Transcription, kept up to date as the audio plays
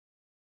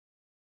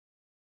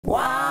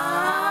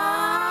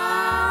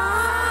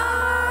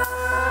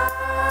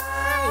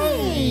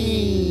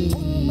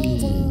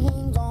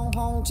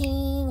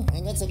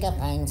这个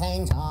棒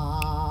棒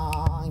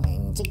糖，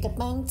这个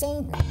棒棒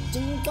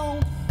真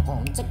功，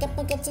这个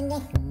棒个真个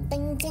很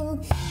顶劲，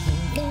很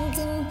顶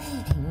劲，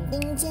很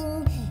顶劲，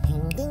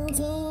很顶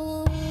劲。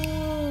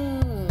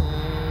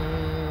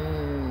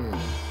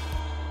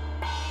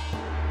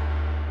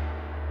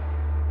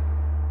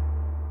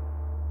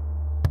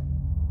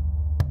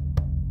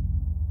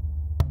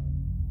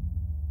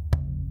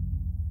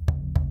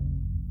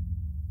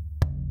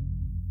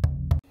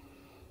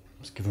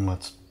Just giving my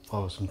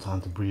father some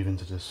time to breathe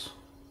into this.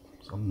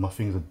 My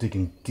fingers are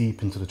digging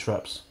deep into the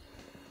traps.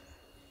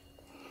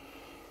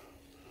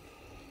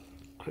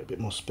 Create a bit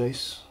more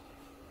space.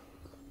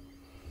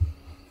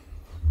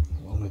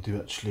 What I'm going to do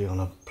actually, I'm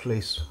going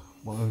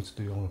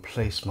to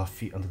place my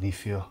feet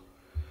underneath here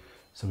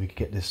so we can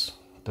get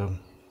the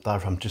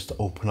diaphragm just to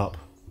open up.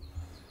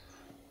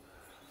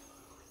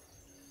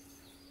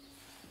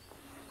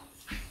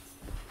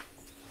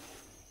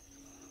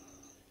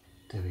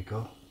 There we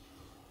go.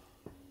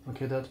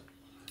 Okay, Dad?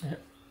 Yeah.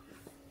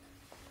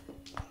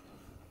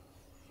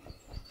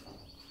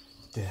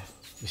 There,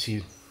 you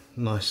see,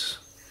 nice.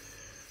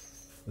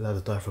 Allow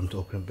the diaphragm to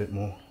open a bit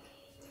more.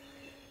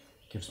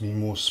 Gives me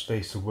more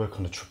space to work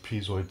on the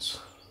trapezoids,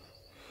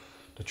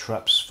 the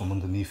traps from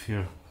underneath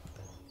here.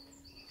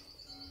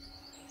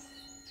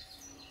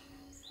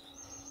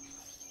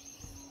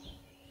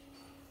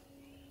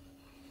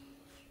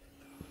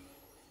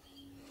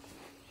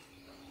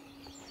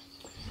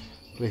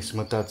 Placing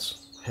my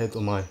dad's head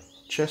on my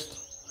chest,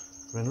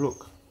 and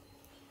look,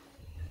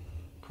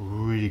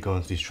 really go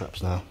into these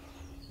traps now.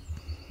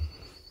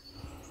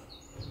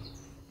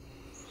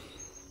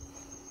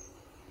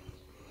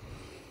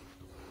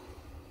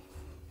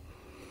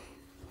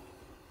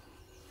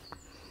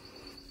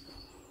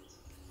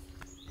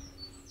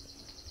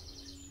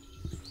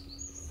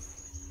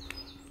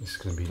 This is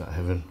going to be like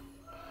heaven.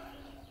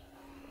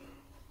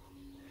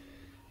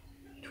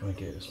 Trying to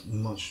get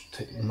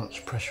take as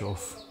much pressure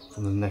off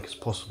from the neck as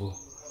possible,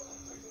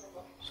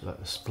 so that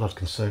this blood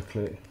can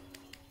circulate.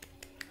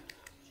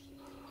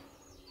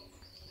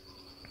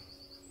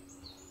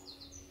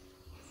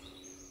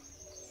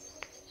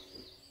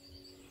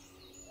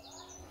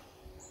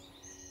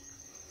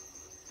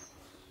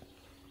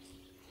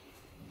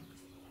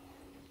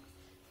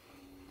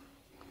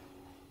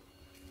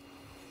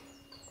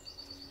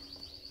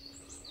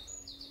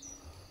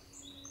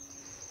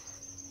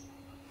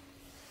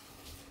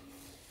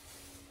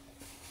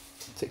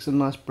 Take some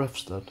nice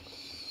breaths, Dad.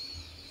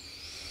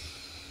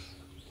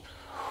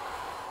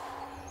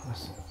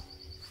 That's it.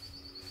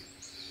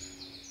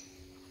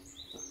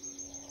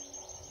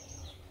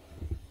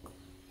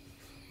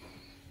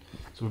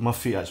 So with my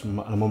feet, actually,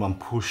 at the moment I'm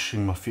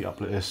pushing my feet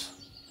up like this,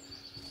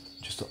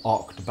 just to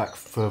arc the back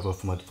further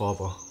for my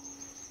father.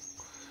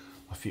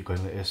 My feet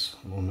going like this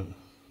at the moment.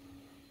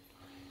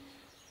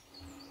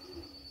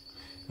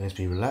 Let's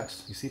be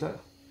relaxed, you see that?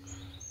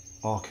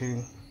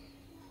 Arcing.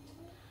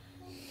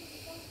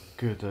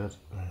 Good, Dad.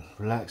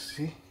 Relax,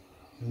 see?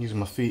 I'm using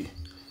my feet,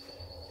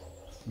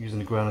 using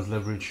the ground as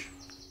leverage.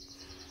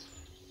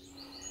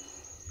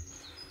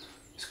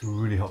 This can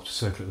really help to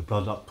circulate the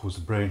blood up towards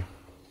the brain.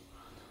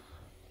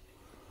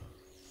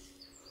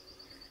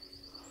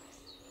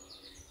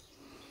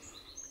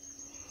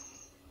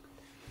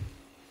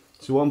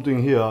 So what I'm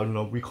doing here,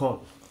 we can't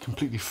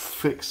completely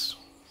fix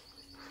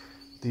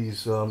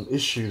these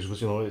issues,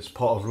 because it's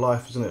part of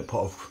life, isn't it?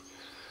 Part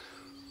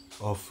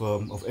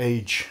of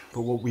age.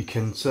 But what we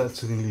can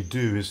certainly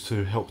do is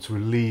to help to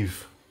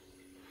relieve,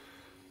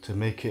 to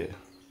make it a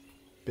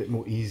bit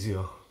more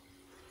easier.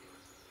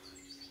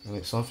 And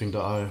it's something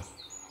that I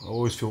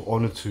always feel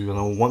honoured to, and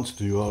I want to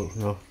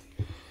do.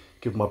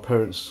 Give my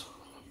parents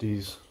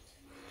these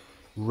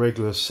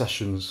regular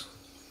sessions.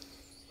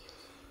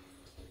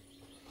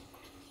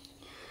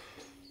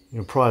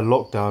 Prior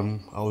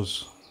lockdown, I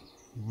was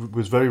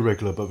very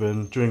regular, but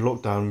then during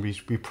lockdown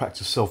we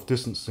practiced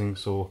self-distancing,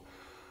 so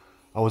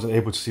I wasn't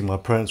able to see my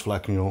parents for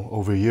like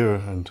over a year,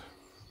 and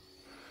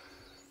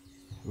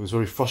it was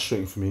very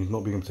frustrating for me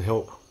not being able to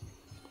help.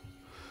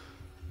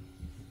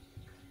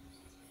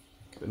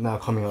 But now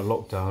coming out of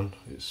lockdown,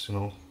 it's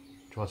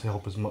try to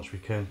help as much we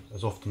can,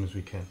 as often as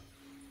we can.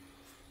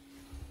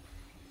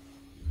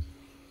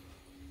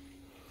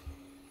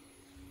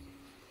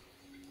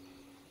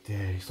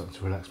 Yeah, he's starting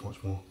to relax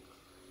much more.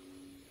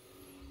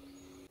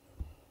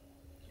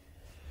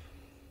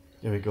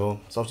 There we go.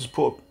 So I've just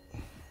put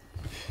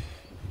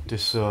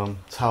this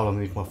towel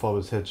underneath my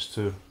father's head just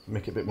to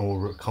make it a bit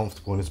more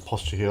comfortable in his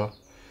posture here.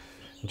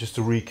 And just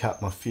to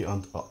recap, my feet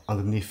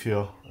underneath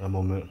here at the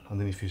moment,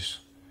 underneath his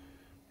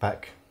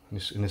back,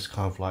 in this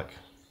kind of like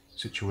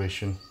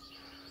situation.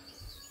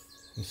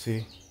 You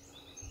see?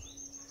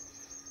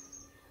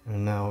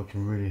 And now it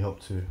can really help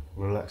to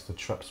relax the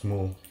traps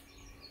more,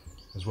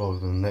 as well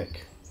as the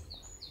neck.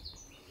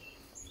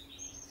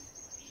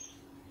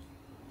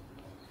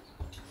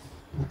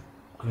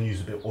 I'm going to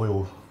use a bit of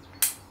oil.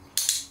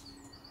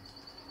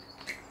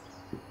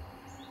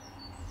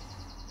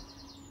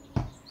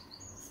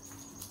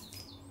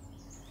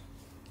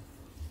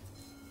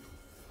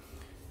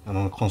 And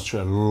I'm going to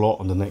concentrate a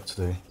lot on the neck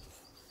today,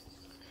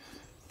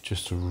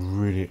 just to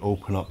really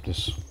open up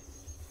these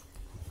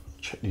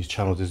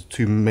channels. There's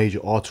two major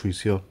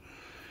arteries here.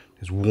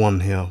 There's one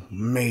here,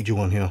 major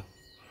one here.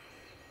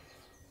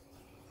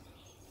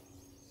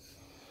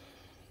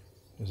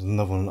 There's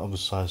another one on the other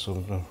side, so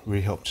I'm going to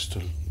really help just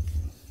to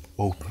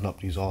open up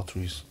these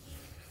arteries.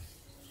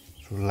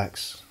 Just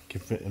relax,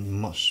 give it as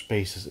much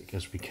space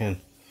as we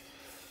can,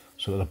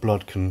 so that the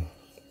blood can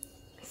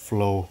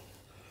flow.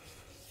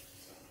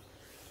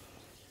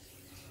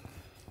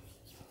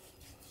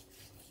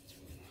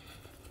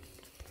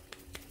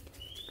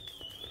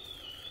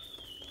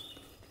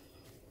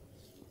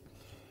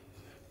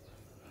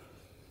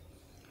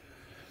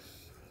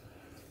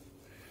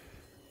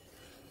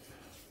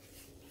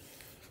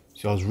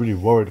 See, I was really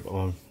worried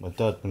about my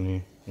dad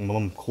when my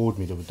mum called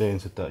me the other day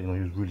and said that, you know, he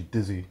was really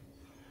dizzy.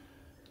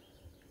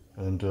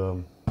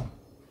 And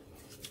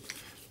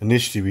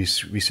initially we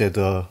said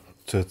to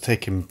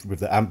take him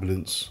with the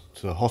ambulance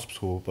to the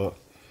hospital, but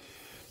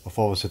my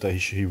father said that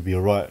he would be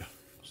alright.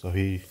 So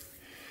he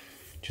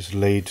just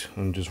laid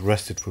and just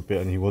rested for a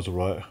bit, and he was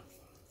alright.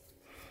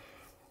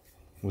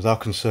 Our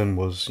concern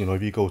was, you know,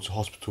 if you go to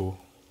hospital,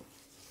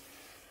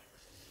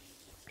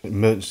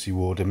 emergency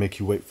ward, they make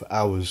you wait for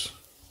hours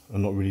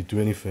and not really do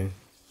anything.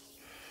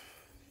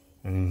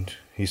 And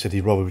he said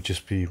he'd rather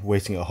just be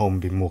waiting at home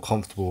and be more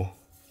comfortable.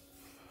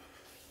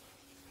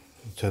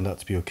 It turned out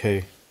to be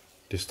okay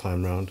this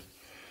time round.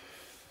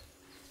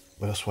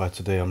 But that's why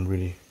today I'm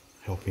really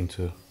helping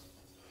to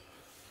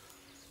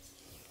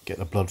get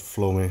the blood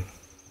flowing.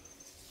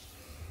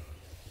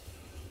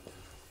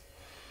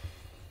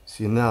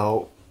 See,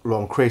 now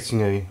I'm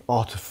creating an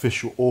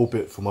artificial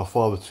orbit for my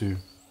father to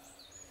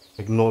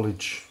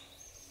acknowledge.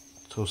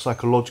 So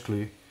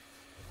psychologically,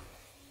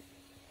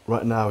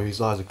 right now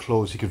his eyes are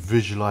closed, he could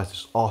visualize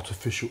this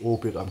artificial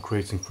orbit I'm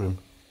creating for him.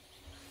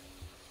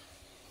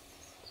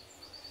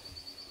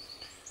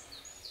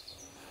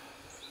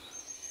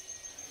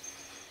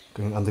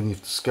 Going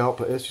underneath the scalp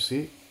like this, you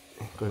see?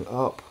 Going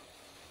up,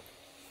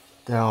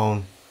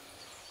 down,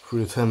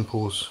 through the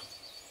temples.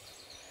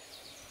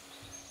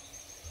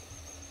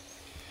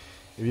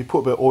 If you put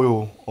a bit of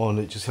oil on,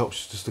 it just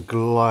helps just to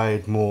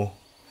glide more.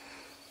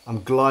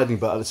 I'm gliding,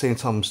 but at the same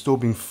time I'm still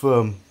being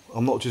firm.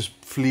 I'm not just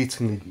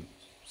fleetingly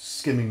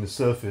skimming the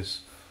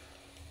surface.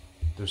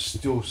 There's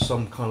still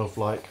some kind of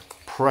like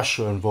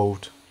pressure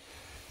involved.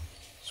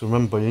 So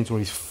remember, you need to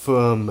be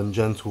firm and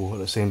gentle at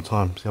the same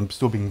time. See, I'm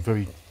still being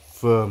very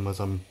firm as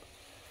I'm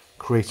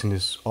creating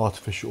this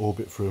artificial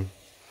orbit for him.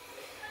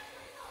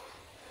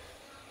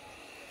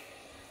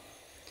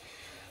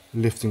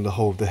 Lifting the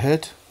whole of the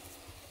head.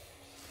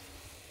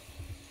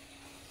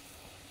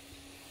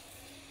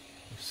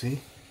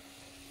 See?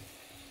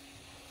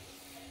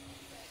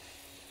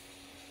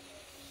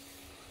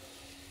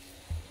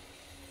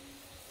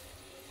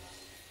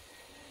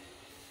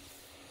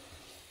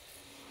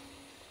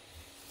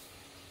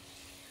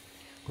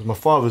 Because my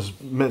father's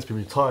meant to be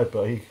retired,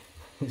 but he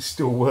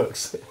still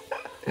works.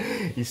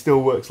 He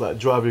still works like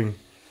driving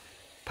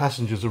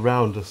passengers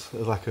around as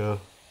like a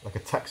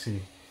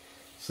taxi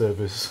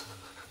service.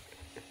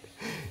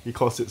 He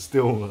can't sit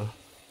still, man.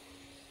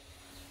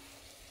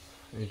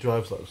 He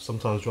drives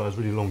sometimes drives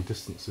really long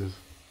distances.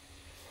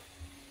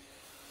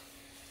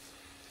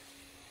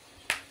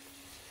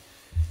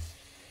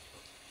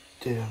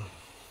 Damn.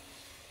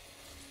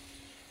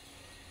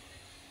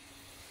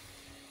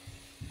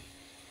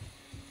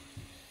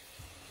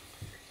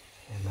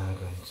 And now I'm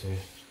going to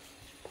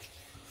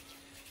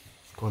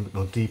go a bit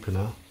more deeper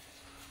now.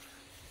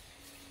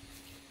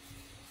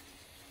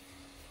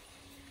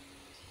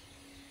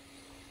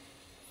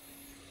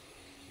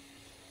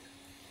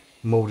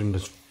 Moulding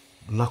the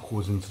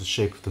knuckles into the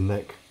shape of the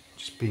neck,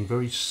 just being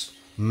very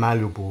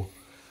malleable.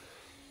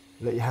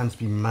 Let your hands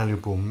be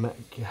malleable,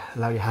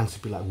 allow your hands to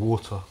be like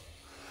water,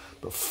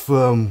 but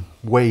firm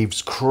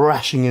waves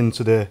crashing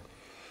into the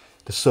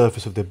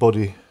surface of their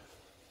body.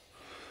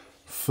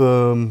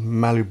 Firm,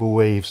 malleable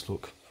waves,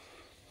 look.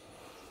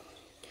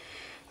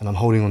 And I'm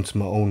holding onto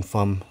my own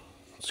thumb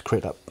to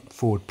create that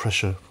forward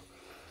pressure.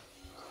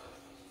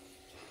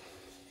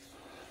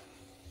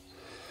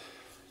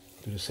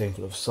 Do the same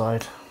for the other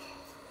side.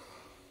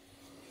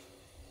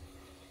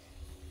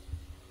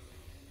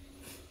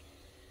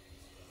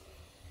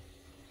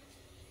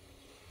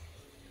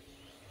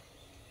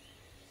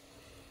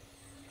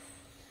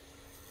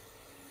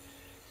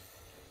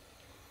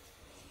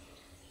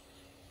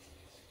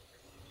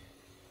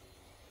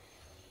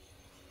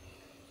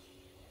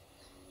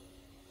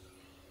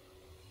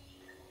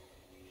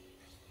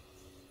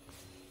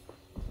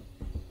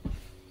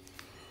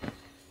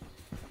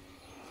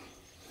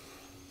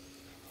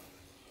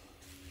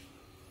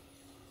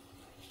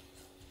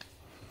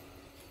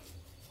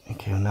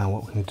 Okay, now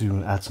what we're going to do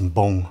is add some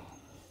bong.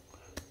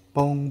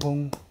 Bong,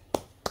 bong.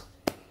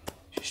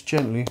 Just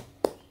gently.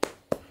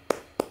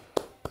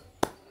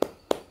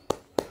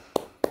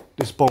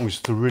 This bong is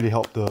to really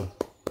help to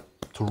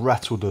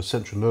rattle the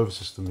central nervous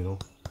system, you know.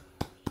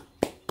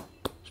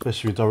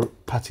 Especially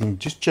with patting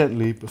just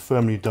gently but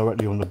firmly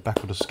directly on the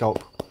back of the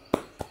scalp.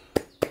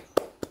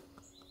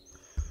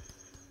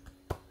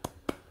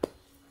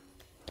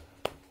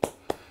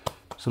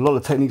 So a lot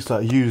of techniques that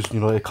I use, you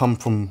know, they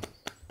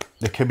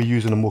can be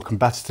used in a more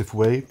combative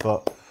way,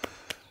 but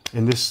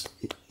in this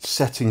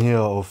setting here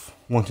of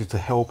wanting to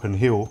help and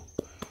heal,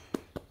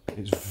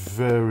 it's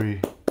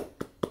very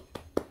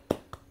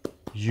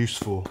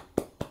useful,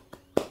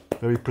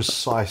 very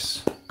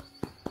precise,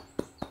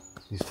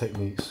 these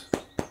techniques.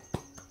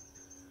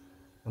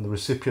 And the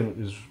recipient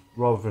is,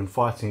 rather than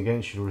fighting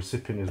against you, the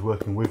recipient is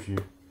working with you,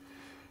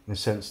 in the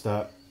sense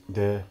that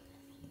they're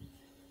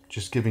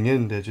just giving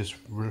in, they're just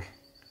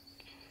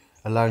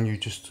allowing you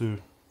just to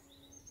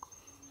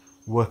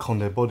work on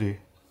their body.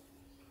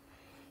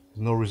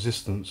 There's no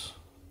resistance.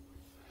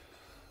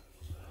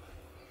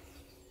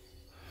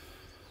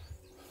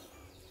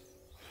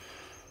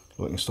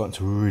 Look, it's starting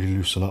to really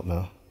loosen up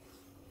now.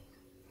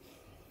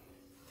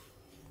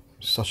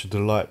 It's such a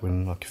delight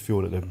when I can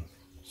feel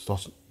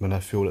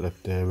that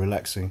they're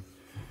relaxing.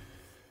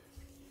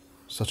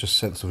 Such a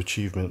sense of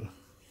achievement.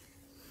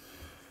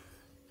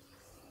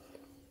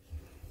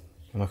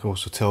 And I can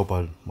also tell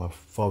by my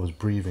father's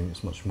breathing,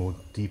 it's much more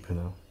deeper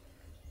now.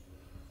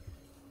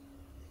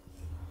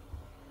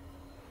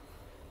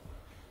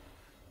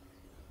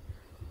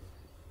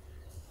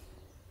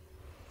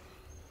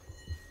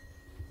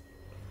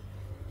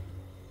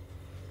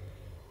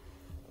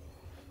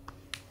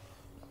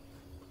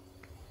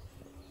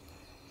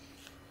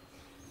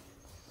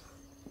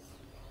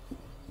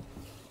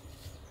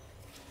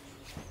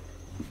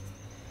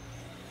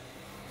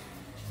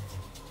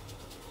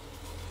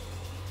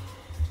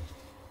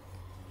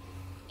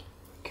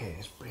 Okay,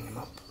 let's bring him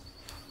up.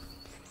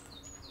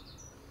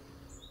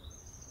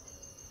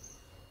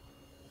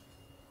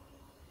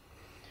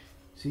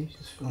 See,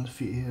 just on the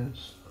feet here,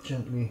 just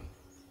gently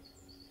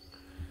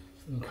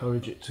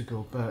encourage it to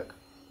go back.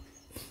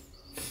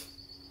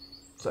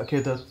 Is that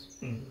okay, Dad?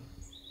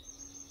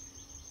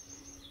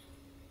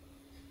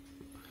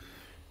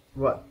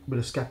 Right, with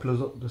the scapula,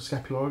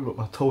 look,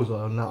 my toes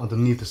are now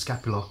underneath the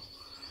scapula.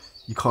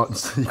 You can't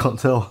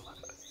tell.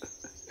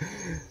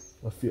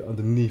 My feet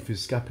underneath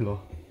his scapula.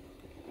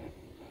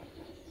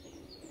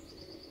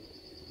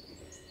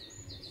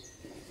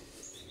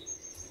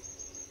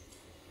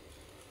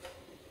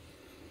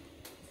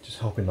 Just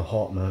helping the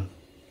heart, man.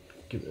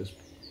 Give it its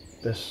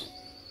best.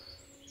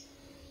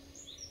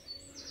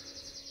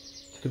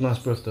 Take a nice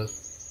breath, Dad.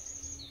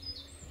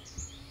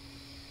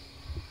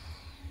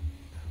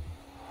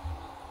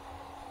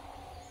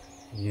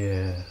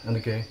 Yeah, and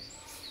again.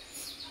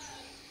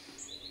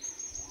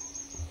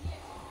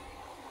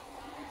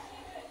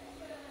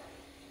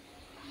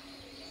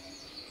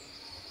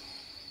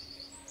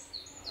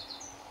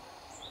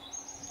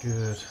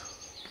 Good.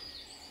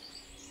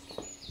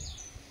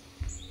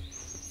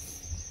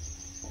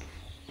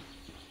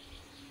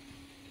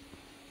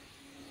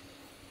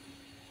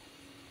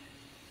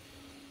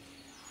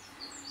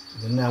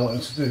 And now what I'm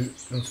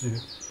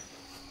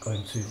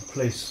going to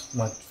place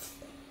my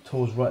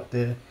toes right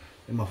there.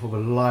 Let my father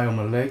lie on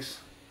my legs.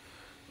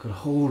 Gonna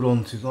hold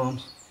on to his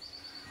arms.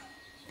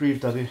 Breathe,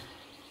 Daddy.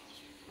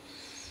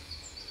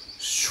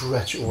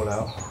 Stretch it all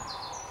out.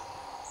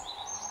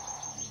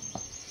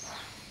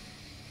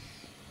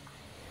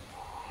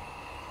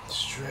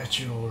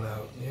 Stretch it all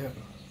out, yep.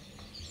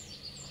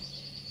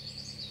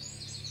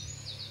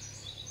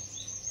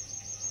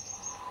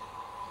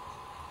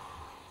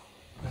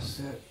 That's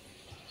it.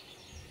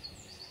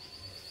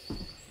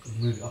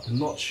 Move it up a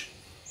notch.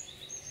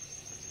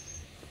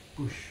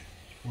 Push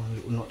one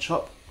little notch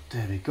up.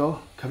 There we go.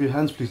 Cover your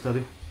hands, please,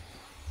 Daddy.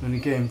 And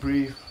again,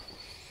 breathe.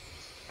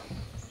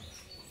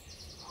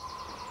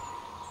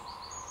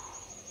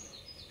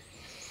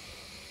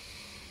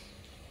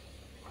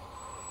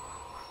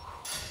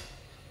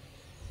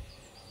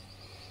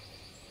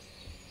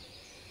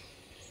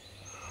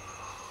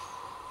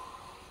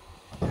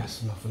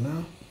 That's enough for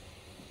now.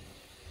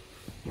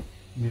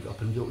 Move it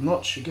up a little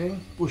notch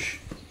again. Push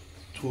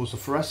towards the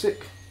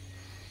thoracic.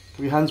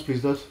 Cover your hands,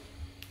 please, Dad.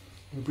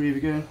 And breathe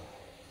again.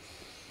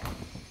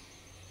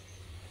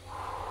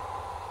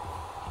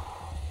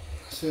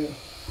 That's it.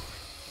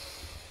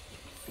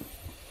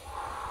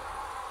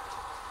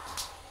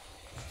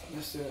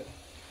 That's it.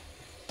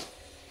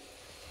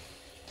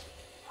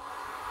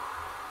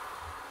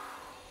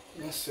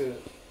 That's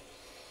it.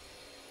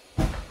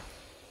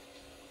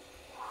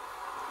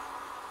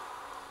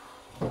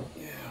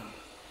 Yeah.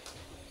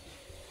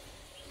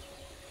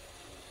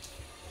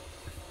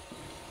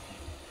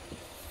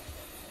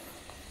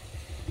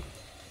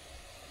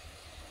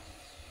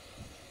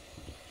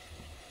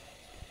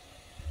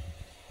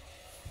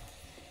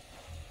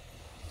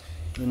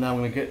 And now I'm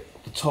going to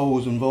get the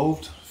toes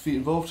involved, feet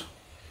involved,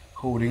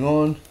 holding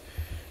on,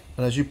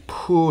 and as you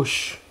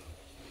push,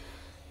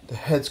 the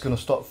head's going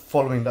to start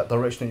following that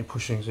direction that you're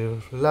pushing, so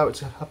allow it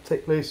to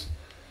take place.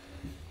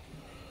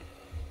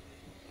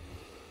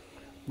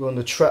 We're on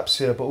the traps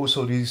here, but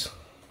also these,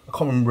 I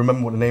can't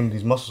remember what the name of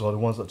these muscles are, the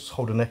ones that just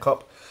hold the neck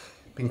up.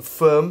 Being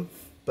firm,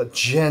 but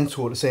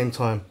gentle at the same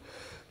time.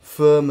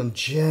 Firm and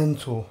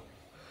gentle.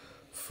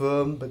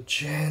 Firm, but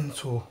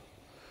gentle.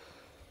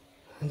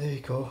 And there you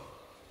go.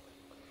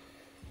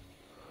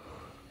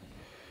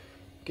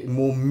 Getting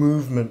more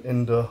movement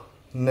in the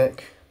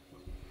neck.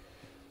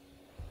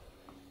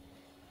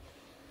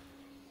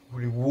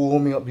 Really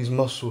warming up these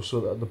muscles so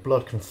that the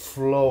blood can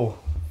flow.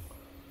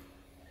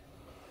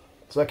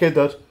 Is that okay,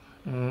 Dad?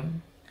 Okay.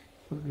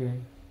 There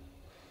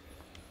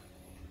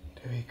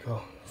we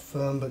go.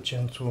 Firm but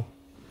gentle.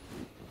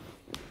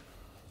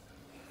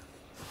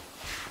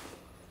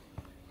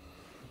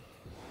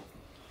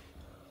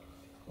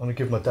 I'm going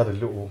to give my dad a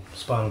little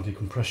spinal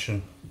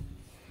decompression.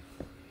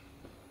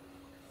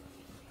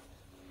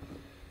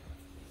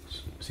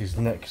 See, his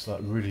neck's like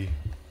really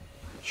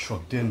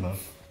shrugged in, man.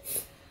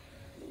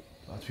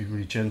 I have to be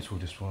really gentle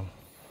with this one.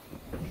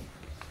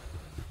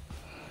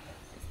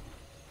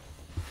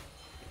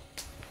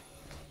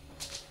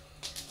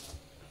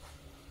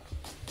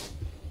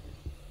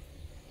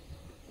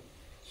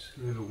 Just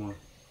a little one.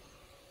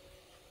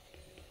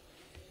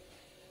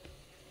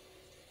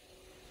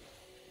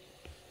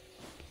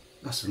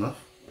 That's enough.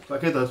 Is that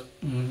okay, Dad?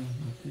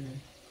 Okay.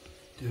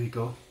 There we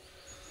go.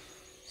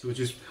 So we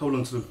just hold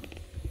on to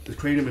the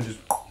cranium and just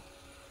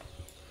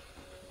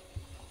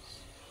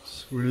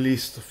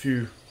release a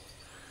few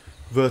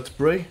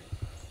vertebrae.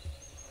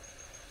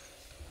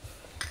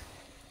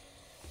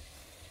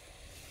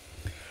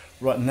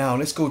 Right, now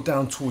let's go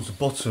down towards the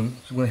bottom.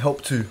 So we're going to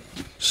help to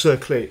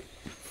circulate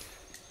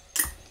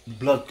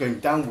blood going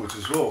downwards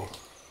as well.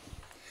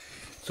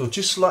 So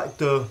just like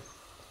the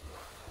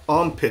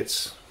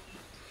armpits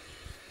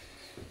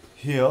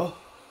here,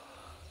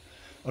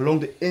 along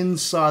the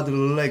inside of the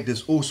leg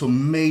there's also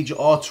major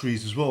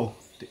arteries as well.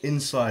 The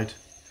inside.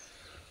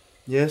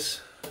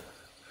 Yes.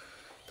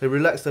 They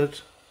relax, Dad.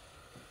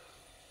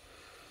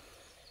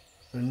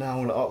 And now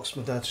I'm going to ask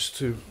my dad just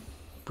to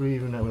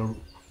breathe in. I'm going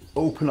to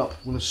open up.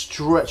 I'm going to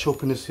stretch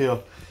open this here.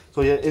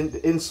 So yeah, in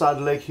the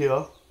inside leg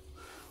here,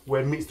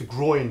 where it meets the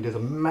groin,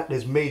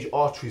 there's major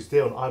arteries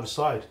there on either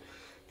side.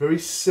 Very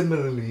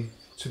similarly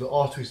to the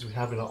arteries we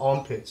have in our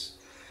armpits.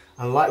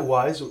 And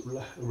likewise,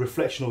 a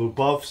reflection of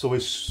above, so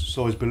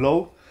is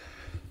below.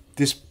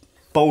 This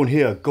bone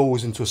here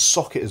goes into a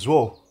socket as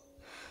well.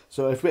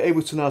 So if we're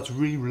able to now to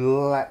really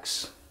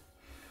relax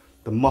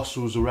the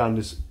muscles around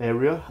this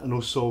area and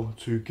also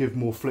to give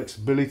more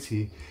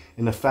flexibility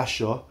in the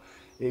fascia,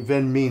 it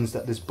then means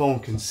that this bone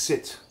can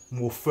sit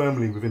more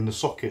firmly within the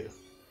socket.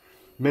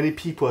 Many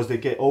people, as they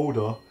get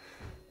older,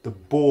 the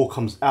ball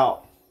comes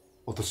out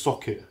of the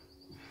socket,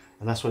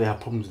 and that's why they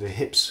have problems with their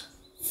hips.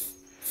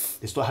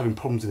 They start having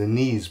problems with their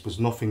knees because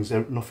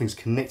nothing's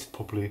connected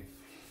properly.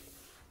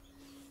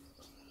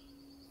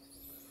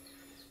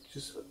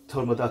 Just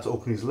told my dad to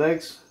open his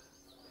legs.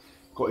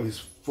 Got his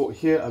foot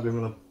here, and I'm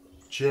going to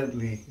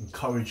gently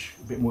encourage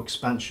a bit more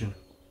expansion.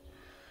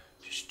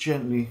 Just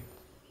gently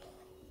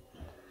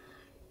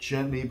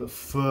but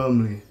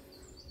firmly.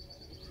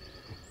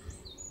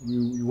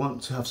 You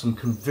want to have some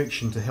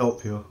conviction to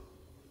help here.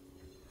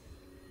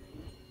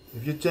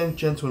 If you're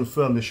gentle and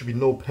firm, there should be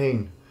no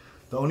pain.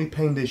 The only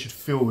pain they should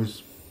feel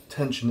is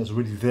tension that's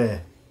already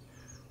there,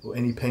 or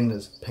any pain that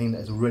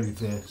is already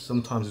there.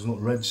 Sometimes it's not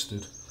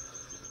registered.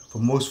 For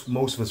most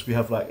of us, we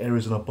have like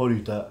areas in our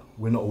body that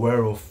we're not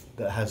aware of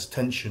that has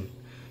tension.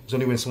 It's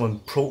only when someone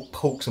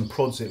pokes and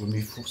prods it when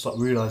we start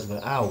realizing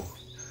that, ow,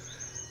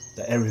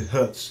 that area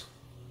hurts.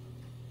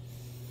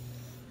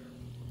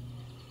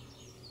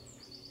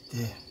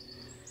 There.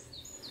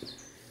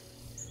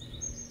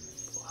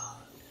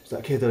 Is that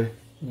okay though?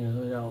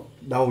 Yeah,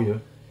 Now, yeah.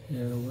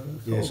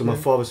 Yeah, So my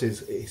father says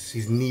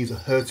his knees are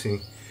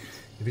hurting.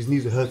 If his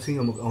knees are hurting,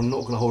 I'm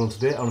not going to hold on to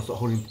there. I'm going to start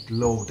holding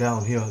low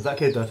down here. Is that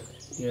okay, Dad?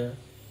 Yeah.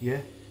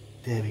 Yeah?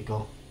 There we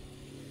go.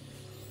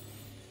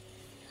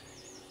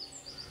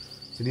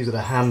 So these are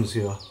the hams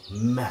here.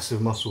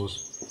 Massive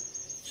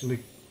muscles. Just going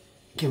to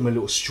give them a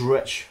little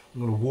stretch.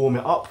 I'm going to warm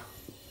it up.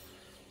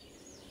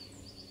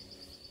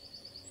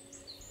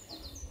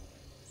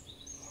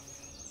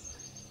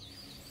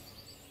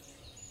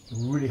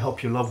 Really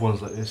help your loved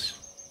ones like this.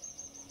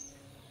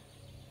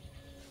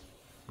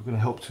 We're going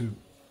to help to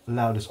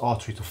allow this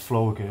artery to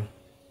flow again.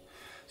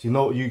 So some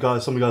of you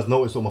guys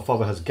noticed that my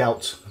father has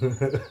gout.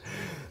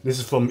 This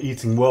is from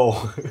eating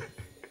well,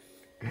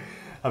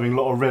 having a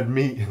lot of red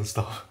meat and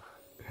stuff.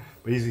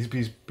 But he's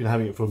been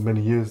having it for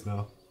many years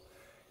now.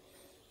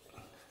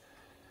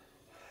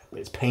 But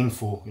it's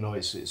painful, you know.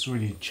 It's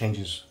really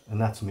changes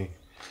anatomy.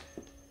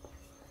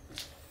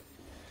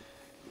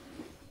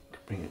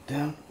 Bring it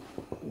down,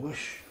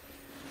 whoosh.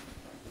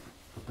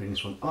 Bring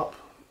this one up.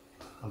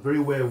 I'm very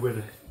aware of where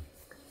the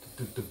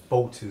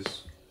bolt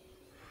is.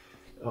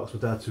 Ask my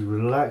dad to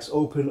relax,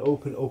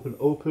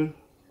 open.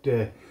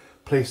 There.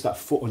 Place that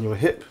foot on your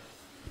hip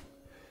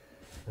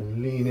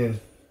and lean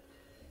in.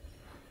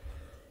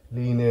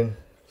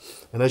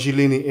 And as you're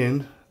leaning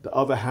in, the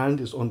other hand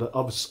is on the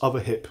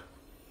other hip.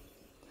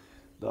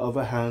 The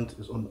other hand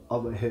is on the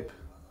other hip.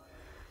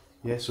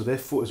 Yeah, so their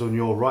foot is on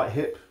your right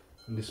hip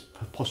in this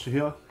posture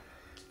here,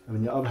 and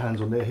then your other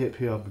hand's on their hip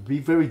here. But be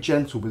very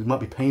gentle, but it might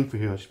be painful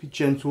here. Just be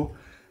gentle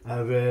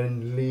and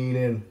then lean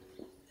in.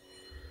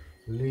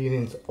 Lean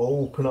in to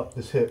open up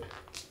this hip.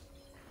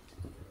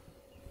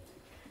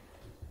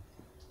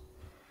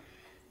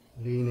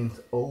 Leaning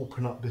to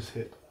open up this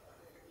hip.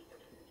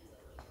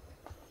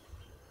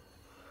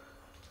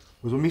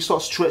 Because when we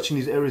start stretching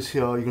these areas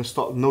here, you're going to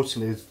start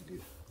noticing it,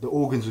 the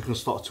organs are going to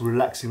start to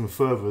relax even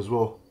further as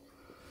well.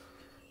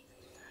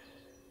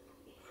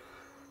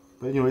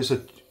 But you know, it's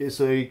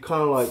a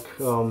kind of like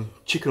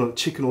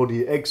chicken or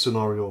the egg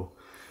scenario.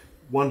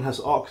 One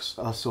has asked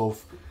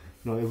ourselves,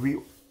 you know,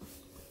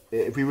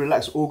 if we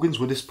relax organs,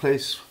 will this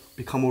place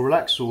become more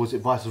relaxed, or is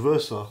it vice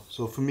versa?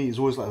 So for me, it's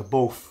always like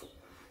both.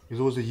 It's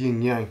always a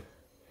yin yang.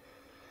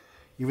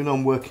 Even though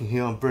I'm working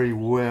here, I'm very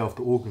aware of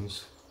the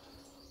organs.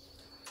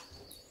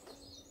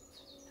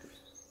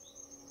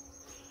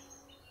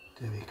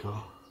 There we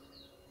go.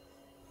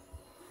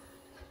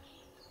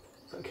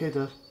 Is that okay,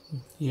 Dad?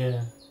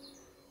 Yeah.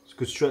 It's a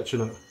good stretch,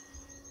 isn't it?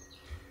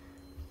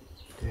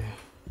 There.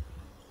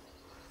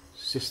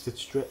 Assisted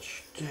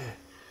stretch. There.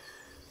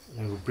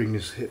 And we'll bring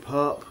this hip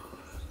up.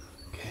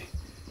 Okay.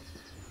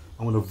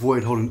 I'm going to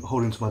avoid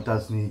holding to my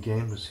dad's knee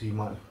again because he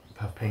might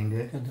have pain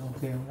there.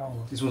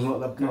 This one's not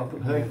that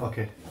hurting?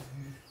 Okay.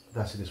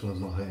 That's it, this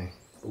one's not hurting.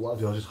 But what I'll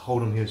do, I'll just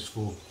hold on here just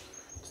to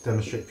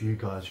demonstrate for you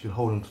guys. You can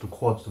hold on to the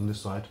quads on this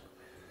side.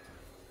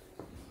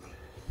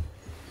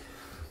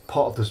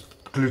 Part of this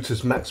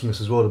gluteus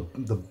maximus as well,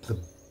 the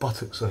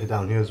buttocks are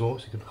down here as well,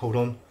 so you can hold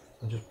on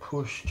and just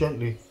push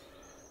gently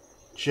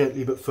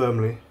but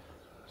firmly.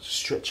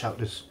 Stretch out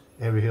this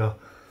area here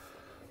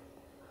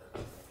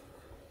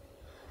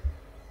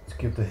to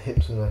give the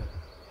hips a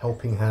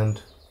helping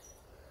hand.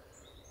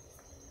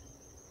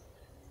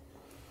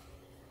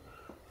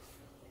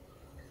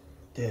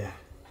 There.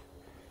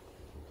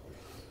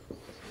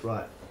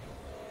 Right.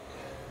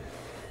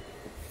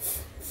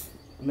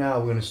 Now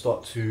we're going to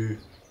start to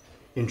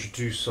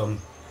introduce some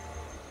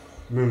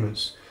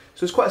movements.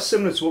 So it's quite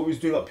similar to what we was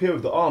doing up here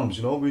with the arms,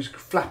 you know, we was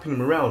flapping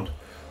them around.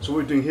 So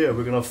what we're doing here,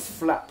 we're going to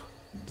flap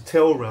the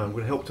tail around,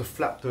 we're going to help to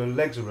flap the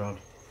legs around.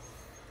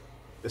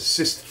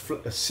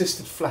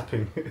 Assisted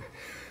flapping,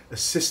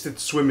 assisted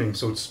swimming,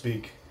 so to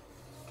speak.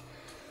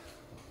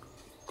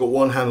 Got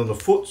one hand on the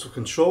foot to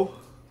control,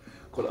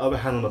 got the other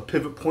hand on the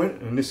pivot point,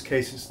 and in this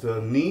case it's the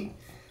knee,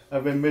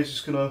 and then we're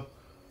just going to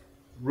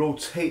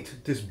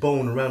rotate this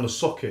bone around the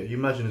socket. You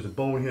imagine there's a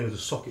bone here, there's a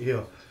socket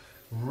here.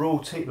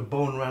 Rotate the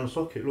bone around the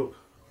socket, look.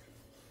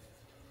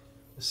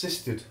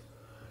 Assisted.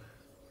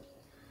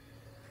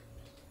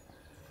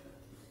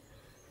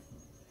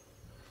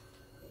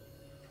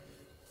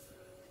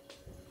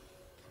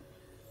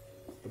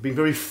 But being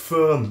very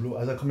firm, look,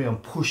 as I come in, I'm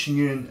pushing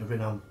in, and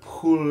then I'm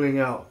pulling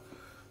out.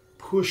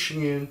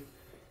 Pushing in,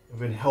 and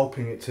then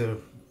helping it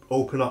to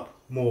open up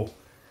more.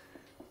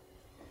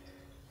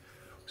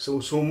 So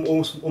it's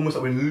almost like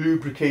we're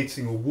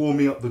lubricating or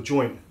warming up the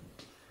joint.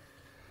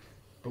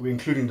 But we're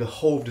including the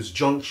whole of this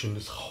junction,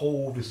 this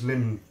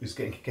limb is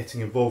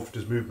getting involved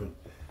with this movement.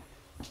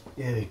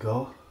 There we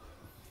go.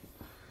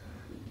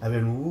 And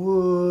then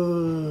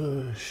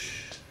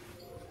whoosh.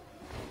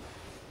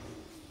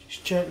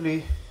 Just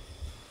gently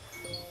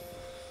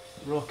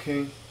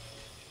rocking.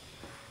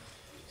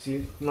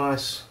 See,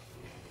 nice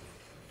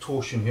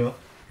torsion here.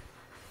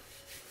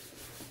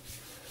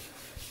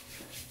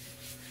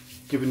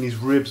 Giving these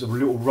ribs a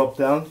little rub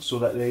down so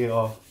that they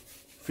are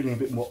feeling a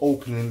bit more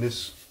open in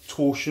this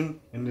torsion,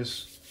 in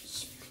this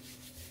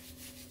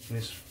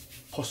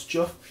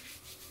posture.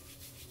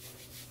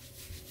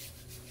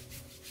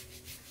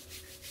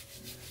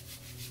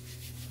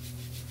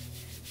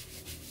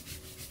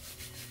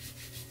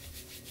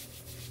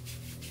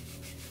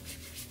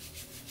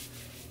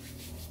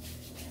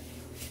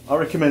 I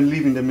recommend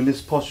leaving them in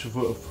this posture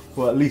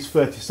for at least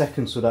 30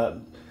 seconds so that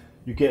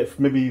you get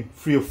maybe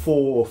 3 or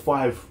 4 or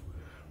 5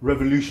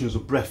 revolutions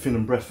of breath in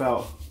and breath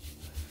out.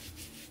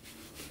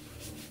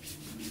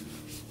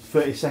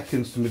 30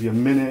 seconds to maybe a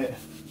minute.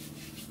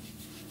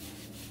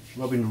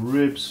 Rubbing the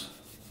ribs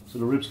so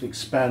the ribs can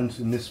expand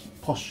in this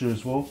posture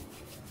as well.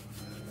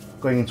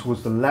 Going in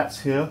towards the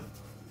lats here.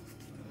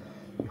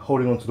 You're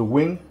holding onto the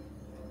wing.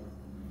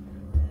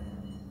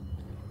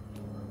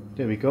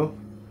 There we go.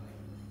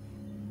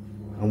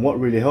 And what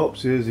really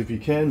helps is if you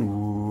can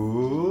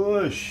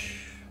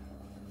whoosh.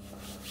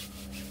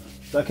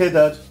 Is that okay,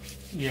 Dad?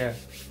 Yeah.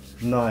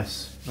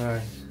 Nice.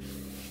 Nice.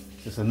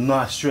 It's a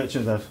nice stretch,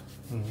 isn't that?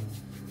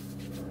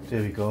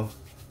 There we go.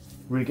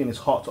 Really getting his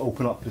heart to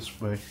open up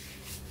this way.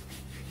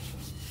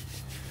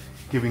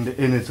 Giving the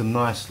innards a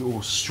nice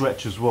little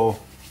stretch as well.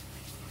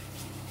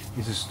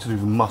 This is to do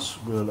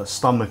with the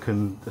stomach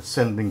and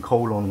ascending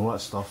colon and all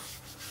that stuff.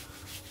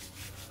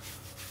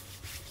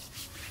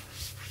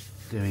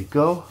 There we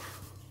go.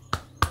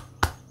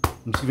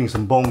 I'm just giving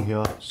some bong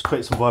here, just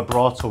create some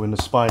vibrato in the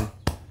spine.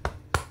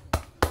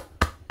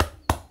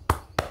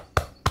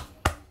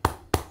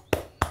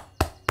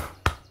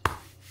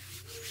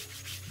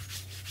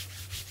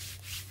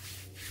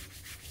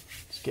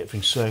 Just get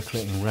things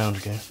circulating around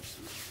again.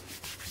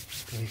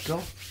 There you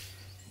go.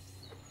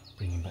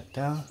 Bring him back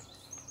down.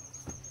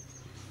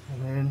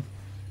 And then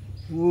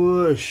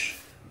whoosh.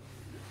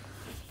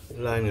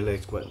 Laying the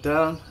legs back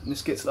down. And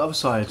let's get to the other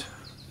side.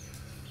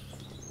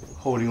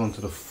 Holding onto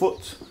the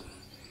foot.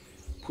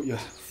 Put your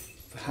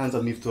hands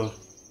underneath the,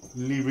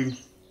 leaving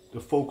the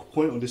focal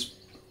point on this,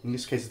 in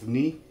this case, the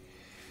knee.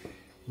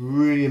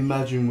 Really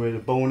imagine where the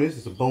bone is.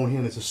 There's a bone here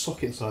and there's a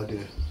socket inside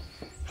there.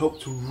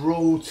 Help to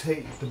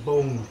rotate the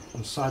bone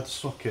inside the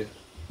socket.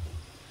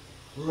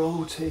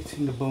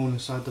 Rotating the bone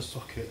inside the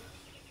socket.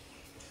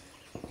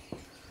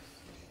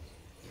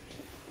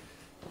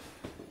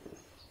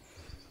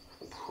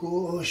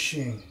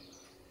 Pushing.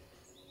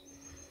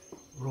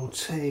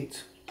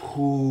 Rotate.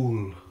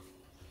 Pull.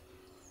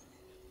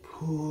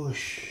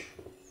 Push.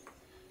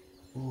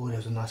 Oh,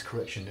 there's a nice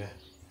correction there.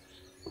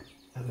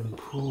 And then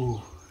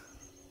pull.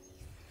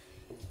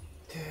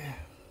 There.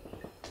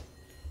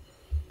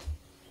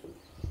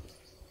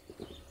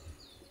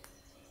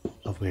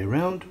 Other way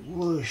around.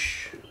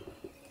 Whoosh.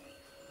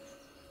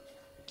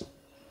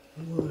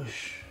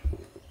 Whoosh.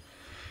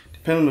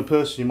 Depending on the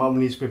person, you might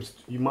need to be able to,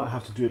 you might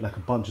have to do it like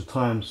a bunch of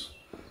times.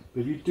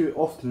 But if you do it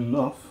often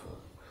enough,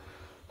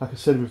 like I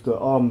said with the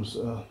arms,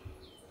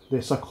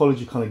 their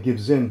psychology kind of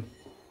gives in.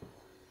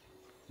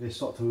 They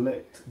start to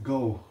let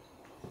go,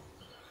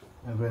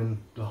 and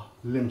then the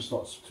limb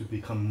starts to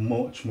become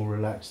much more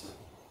relaxed.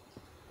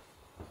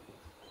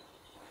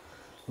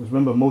 Because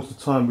remember, most of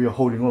the time we are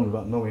holding on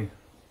without knowing.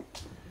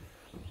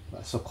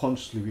 Like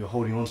subconsciously, we are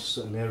holding on to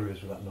certain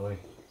areas without knowing.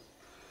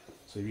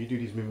 So if you do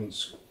these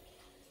movements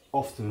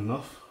often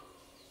enough,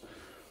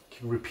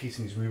 keep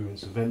repeating these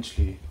movements,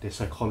 eventually their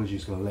psychology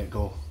is going to let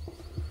go.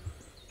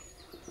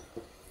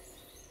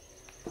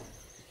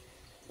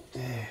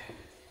 There.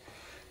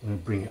 I'm going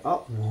to bring it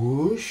up,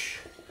 whoosh,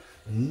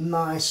 a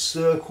nice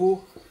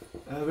circle,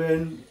 and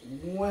then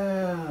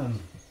wham.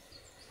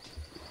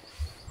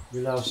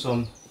 We allow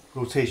some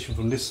rotation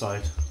from this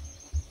side.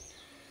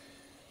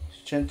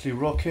 Just gently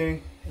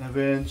rocking, and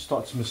then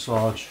start to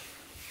massage.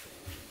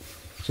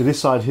 So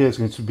this side here is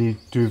going to be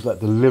do like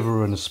the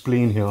liver and the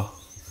spleen here.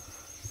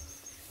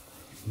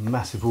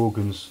 Massive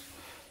organs.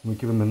 And we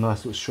give them a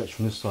nice little stretch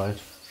from this side.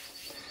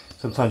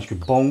 Sometimes you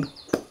could bong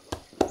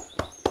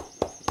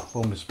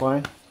the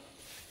spine.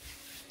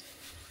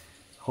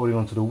 Holding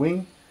onto the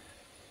wing.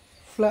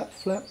 Flap,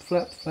 flap,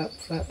 flap, flap,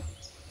 flap.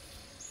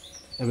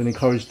 And then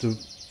encourage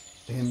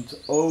him to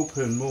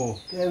open more.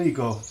 There we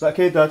go. Is that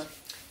okay, Dad?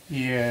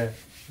 Yeah.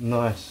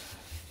 Nice.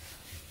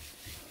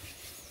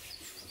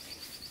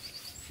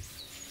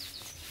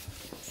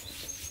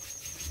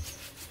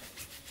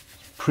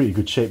 Pretty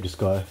good shape, this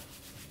guy,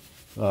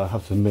 I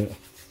have to admit.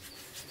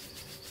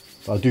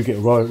 But I do get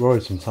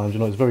worried sometimes, you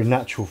know, it's very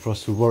natural for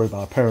us to worry about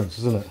our parents,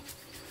 isn't it?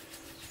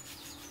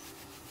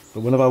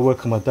 But whenever I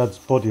work on my dad's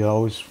body, I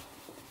always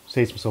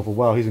say to myself, oh,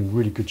 wow, he's in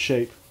really good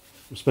shape,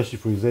 especially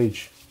for his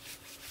age.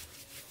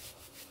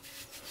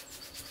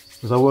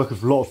 Because I work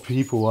with a lot of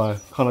people, I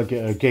kind of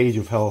get a gauge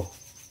of how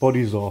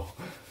bodies are.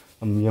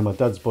 And yeah, my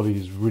dad's body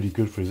is really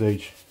good for his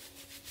age.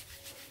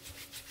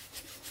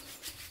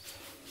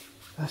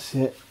 That's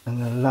it,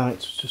 and then allow it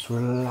to just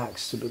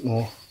relax a bit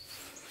more.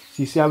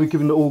 So you see how we're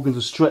giving the organs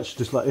a stretch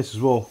just like this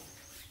as well.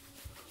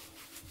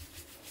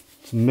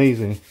 It's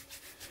amazing.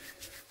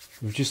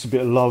 With just a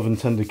bit of love and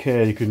tender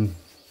care, you can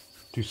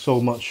do so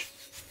much.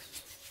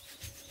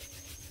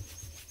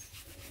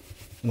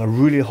 And I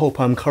really hope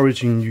I'm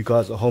encouraging you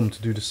guys at home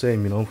to do the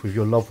same, you know, with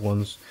your loved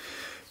ones,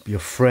 your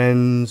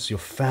friends, your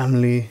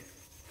family,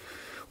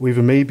 or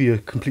even maybe a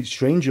complete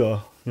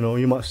stranger. You know,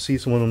 you might see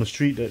someone on the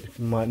street that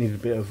might need a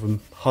bit of a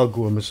hug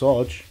or a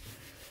massage,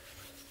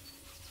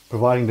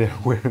 providing they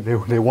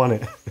want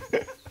it.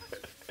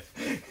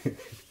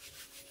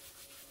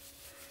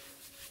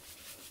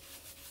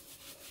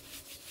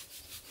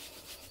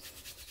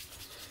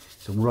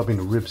 So I'm rubbing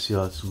the ribs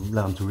here to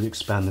allow them to really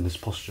expand in this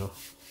posture.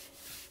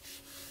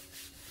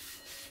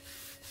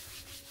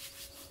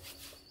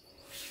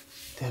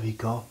 There we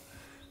go.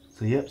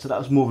 So yep, so that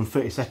was more than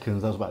 30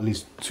 seconds, that was about at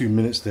least 2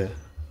 minutes there.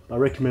 I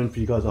recommend for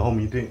you guys at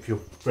home, you do it for your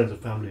friends and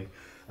family,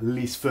 at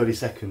least 30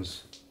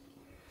 seconds.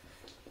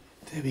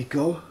 There we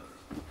go.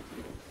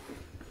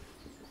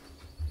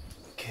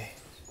 Okay.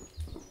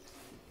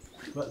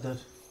 Right, Dad.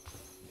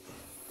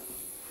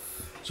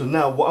 So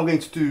now what I'm going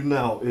to do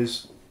now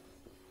is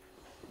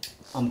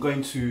I'm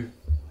going to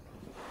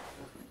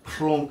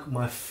plonk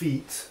my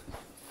feet.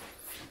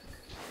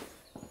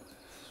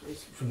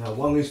 For now,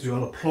 what I'm going to do,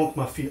 I'm going to plonk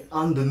my feet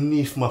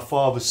underneath my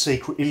father's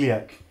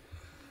sacroiliac,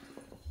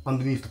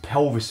 underneath the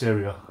pelvis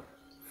area.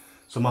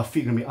 So my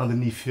feet are going to be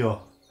underneath here.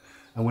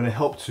 And we're going to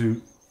help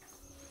to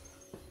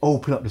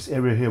open up this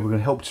area here. We're going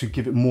to help to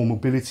give it more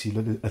mobility,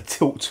 like a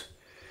tilt.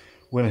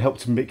 We're going to help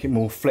to make it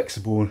more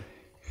flexible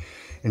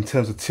in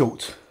terms of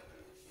tilt.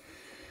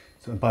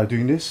 So by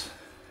doing this,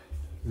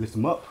 lift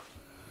them up,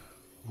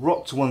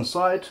 rock to one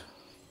side,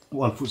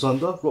 one foot's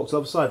under, rock to the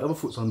other side, other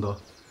foot's under.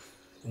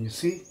 And you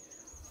see,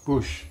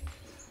 push.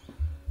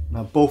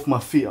 Now both my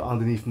feet are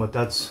underneath my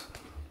dad's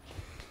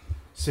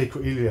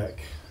sacroiliac,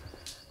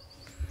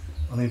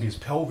 underneath his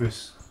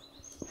pelvis,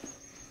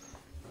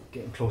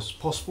 getting close as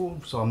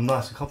possible, so I'm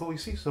nice and comfortable, you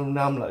see? So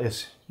now I'm like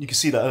this. You can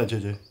see that, don't you,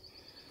 JJ?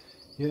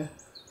 Yeah?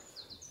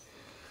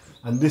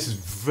 And this is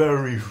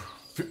very,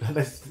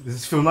 does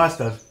this feel nice,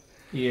 Dad?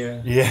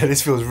 Yeah. Yeah,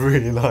 this feels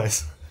really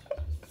nice.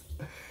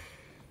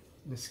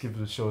 Let's give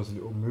the shoulders a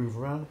little move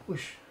around.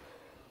 Whoosh.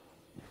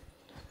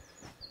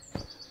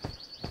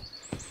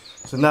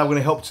 So now we're going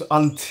to help to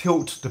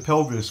untilt the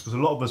pelvis, because a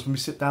lot of us, when we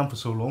sit down for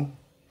so long,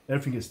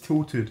 everything gets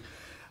tilted,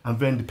 and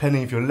then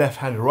depending if you're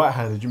left-handed or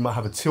right-handed, you might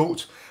have a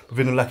tilt, but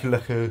then like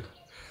a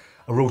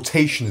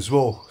rotation as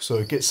well. So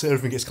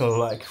everything gets kind of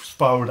like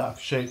spiraled out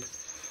of shape.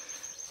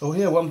 So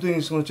here, what I'm doing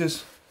is I'm going to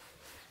just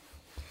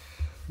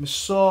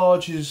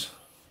massage his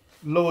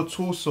lower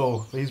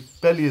torso, his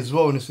belly as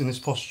well in this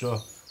posture.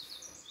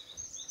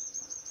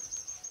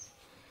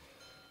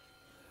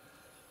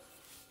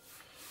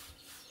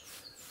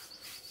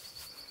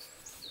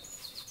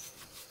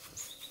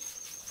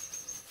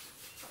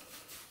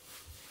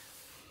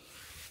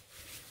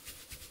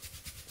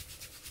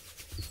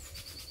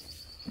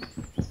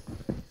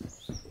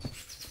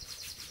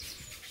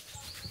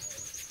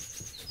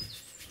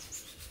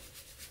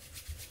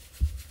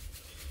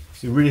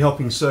 So really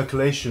helping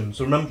circulation.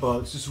 So remember,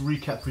 it's just a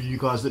recap for you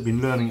guys that have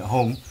been learning at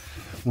home.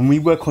 When we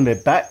work on their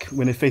back,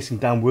 when they're facing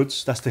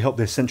downwards, that's to help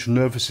their central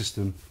nervous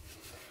system.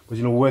 Because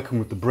you know, working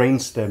with the brain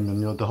stem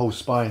and the whole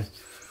spine.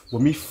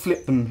 When we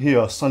flip them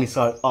here, sunny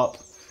side up,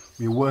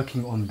 we're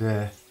working on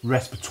their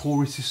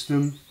respiratory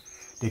system,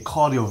 their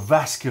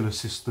cardiovascular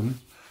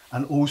system,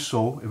 and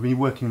also when you're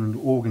working on the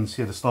organs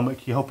here, the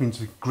stomach, you're helping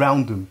to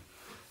ground them.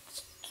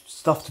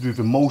 Stuff to do with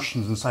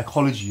emotions and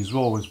psychology as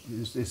well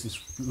is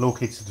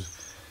located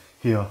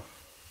here.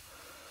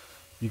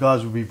 You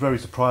guys will be very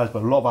surprised,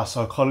 but a lot of our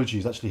psychology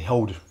is actually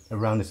held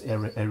around this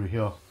area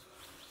here.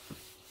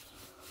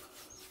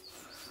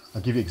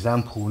 I'll give you an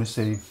example. Let's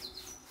say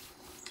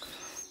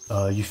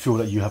you feel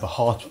that you have a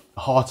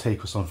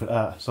heartache or something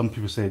like that. Some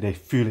people say they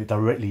feel it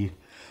directly,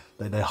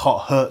 that their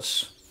heart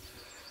hurts.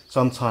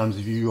 Sometimes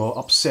if you are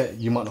upset,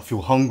 you might not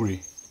feel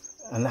hungry,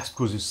 and that's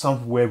because it's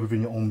somewhere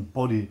within your own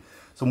body,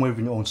 somewhere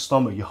within your own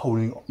stomach, you're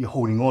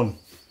holding on.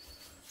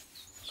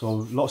 So a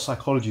lot of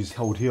psychology is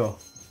held here.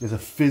 There's a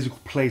physical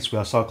place where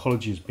our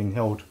psychology is being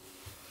held.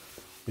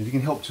 If you can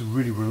help to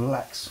really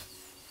relax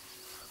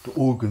the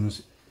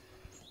organs,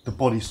 the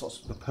body starts,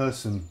 the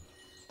person,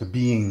 the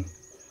being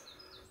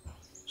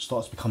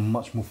starts to become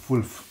much more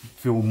full,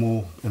 feel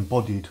more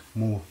embodied,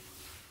 more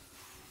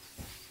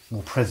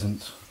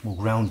present, more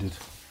grounded.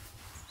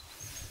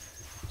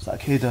 Is that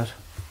okay, Dad?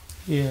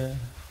 Yeah.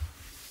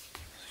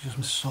 So just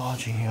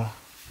massaging here.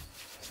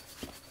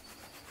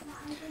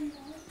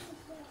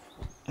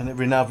 And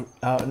every now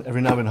and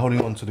then holding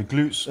on to the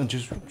glutes and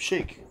just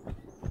shake.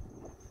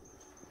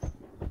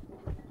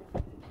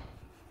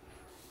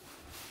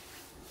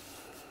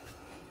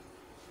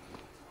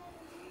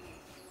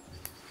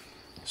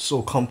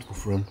 So comfortable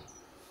for him.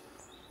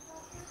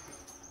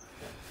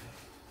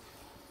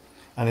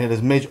 And here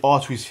there's major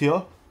arteries here.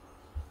 I'm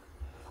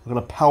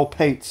gonna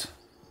palpate.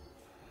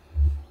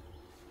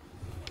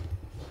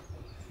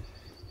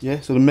 Yeah,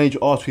 so the major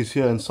arteries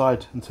here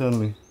inside,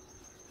 internally.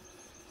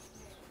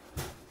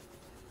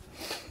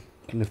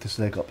 You can lift this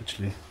leg up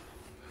actually.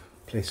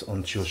 Place it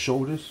onto your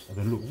shoulders and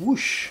then look,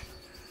 whoosh.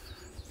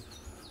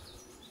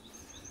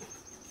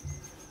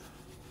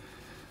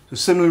 So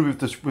similarly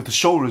with the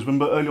shoulders,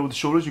 remember earlier with the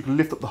shoulders, you can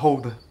lift up the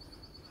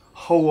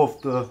whole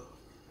of the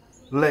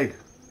leg.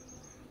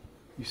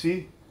 You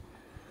see?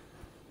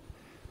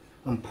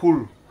 And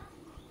pull.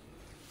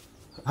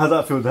 How's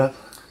that feel, Dad?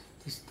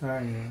 This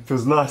time, yeah.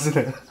 Feels nice,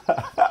 isn't it?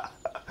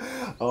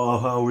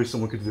 Oh, I wish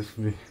someone could do this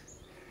for me.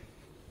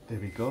 There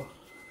we go.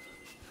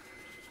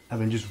 And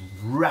then just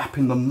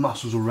wrapping the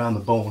muscles around the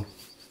bone.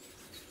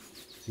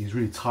 See, it's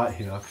really tight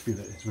here. I can feel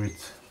that it's really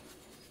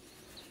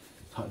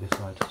tight this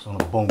side. It's on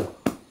a bone.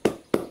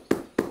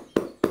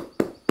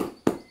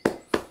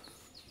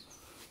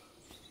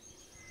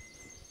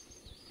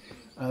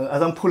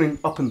 As I'm pulling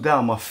up and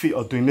down, my feet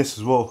are doing this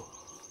as well.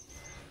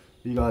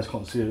 You guys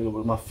can't see it,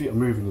 but my feet are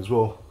moving as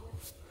well.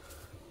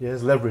 Yeah,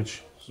 there's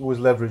leverage. There's always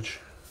leverage.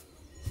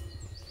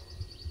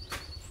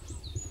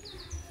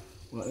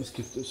 Right, let's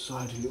give this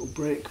side a little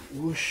break.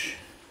 Whoosh.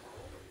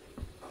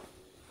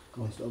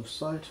 Go on to the other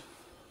side.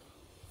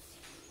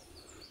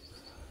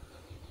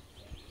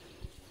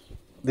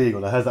 There you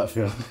go, how's that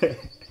feel?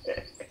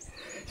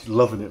 She's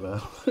loving it,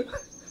 man.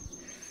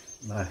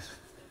 Nice.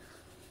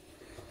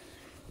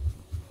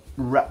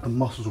 Wrap the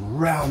muscles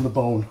around the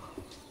bone.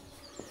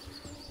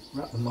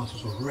 Wrap the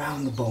muscles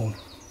around the bone.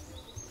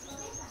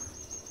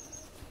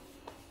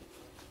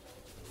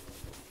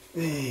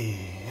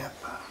 Hey, yep.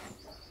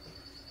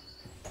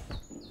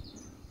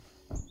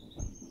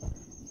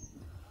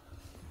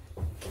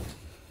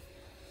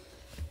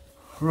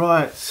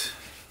 Right.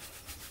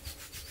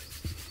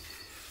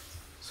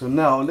 So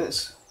now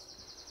let's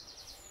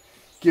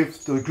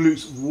give the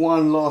glutes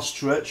one last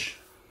stretch.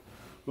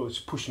 Look, it's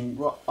pushing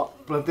right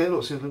up there.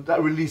 Look, so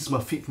that releases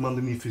my feet from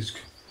underneath his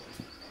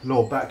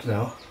lower back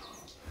now.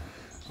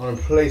 I'm going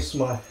to place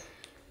my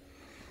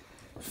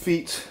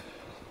feet.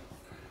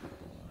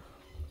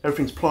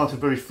 Everything's planted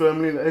very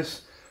firmly like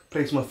this.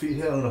 Place my feet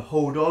here. I'm going to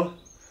hold on.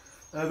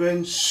 And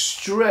then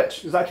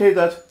stretch. Is that okay,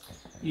 Dad?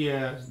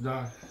 Yeah, it's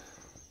done.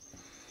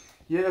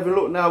 Yeah, but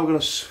look, now we're going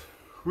to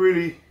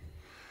really,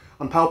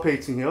 I'm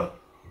palpating here.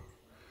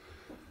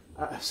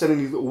 sending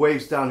these little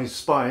waves down his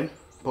spine,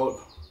 but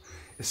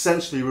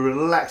essentially we're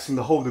relaxing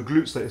the whole of the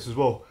glutes like this as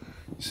well.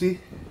 You see?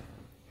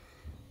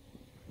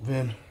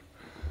 Then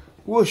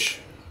whoosh.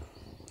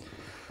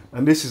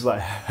 And this is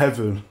like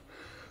heaven.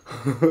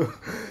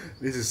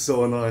 This is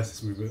so nice,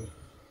 this movement.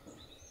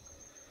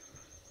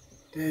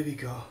 There we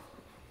go.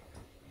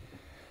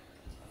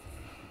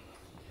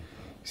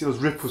 See those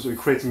ripples that we're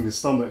creating in the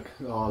stomach?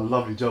 Oh,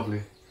 lovely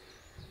jubbly.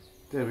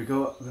 There we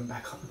go, and then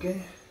back up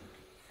again.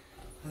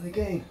 And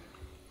again.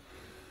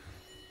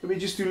 Maybe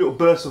just do little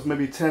bursts of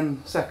maybe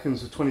 10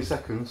 seconds or 20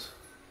 seconds.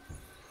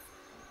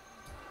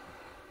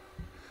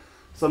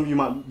 Some of you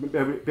might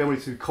be able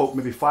to cope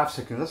maybe 5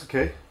 seconds, that's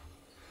okay.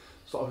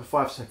 Start off with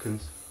 5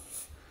 seconds.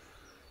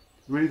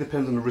 It really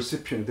depends on the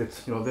recipient. That,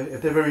 you know,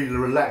 if they're very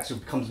relaxed, it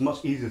becomes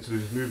much easier to do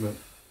this movement.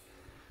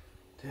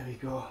 There we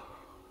go.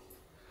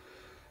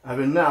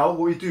 And then now what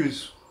we do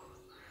is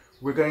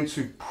we're going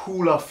to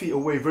pull our feet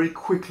away very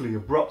quickly,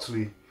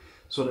 abruptly,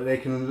 so that they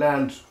can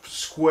land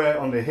square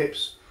on their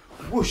hips.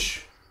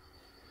 Whoosh!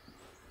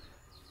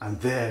 And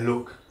there,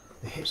 look,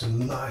 the hips are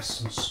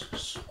nice and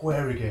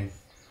square again.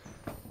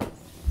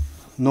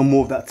 No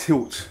more of that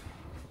tilt.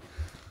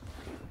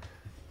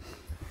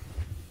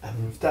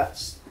 And with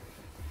that,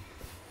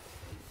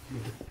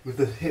 with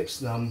the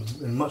hips now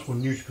in much more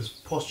neutral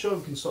posture,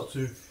 we can start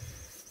to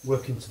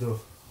work into the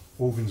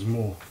organs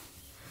more.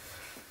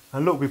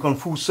 And look, we've gone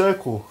full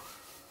circle.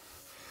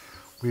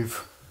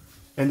 We've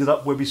ended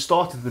up where we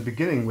started in the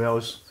beginning, where I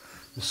was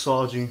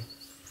massaging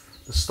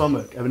the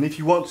stomach. And if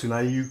you want to, now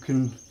you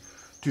can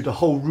do the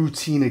whole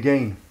routine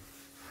again,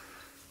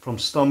 from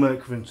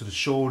stomach into the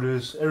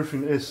shoulders,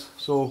 everything is.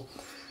 So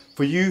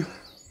for you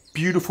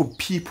beautiful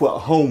people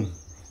at home,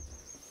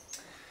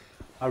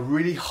 I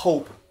really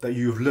hope that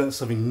you have learned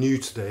something new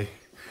today.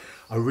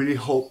 I really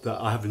hope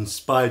that I have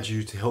inspired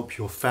you to help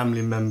your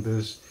family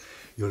members,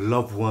 your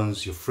loved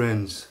ones, your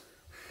friends.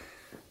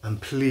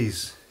 And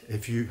please,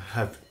 if you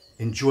have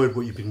enjoyed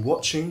what you've been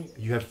watching,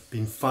 you have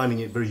been finding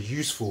it very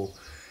useful,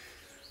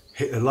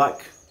 hit a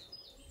like,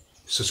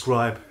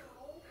 subscribe,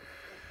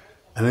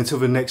 and until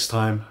the next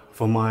time,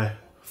 from my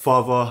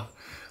father,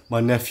 my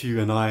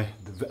nephew and I,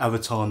 the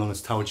avatar known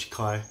as Tao Chi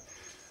Kai,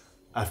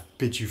 I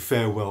bid you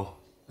farewell.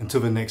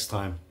 Until the next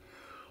time,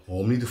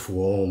 Om Ni De Fu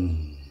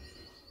Om.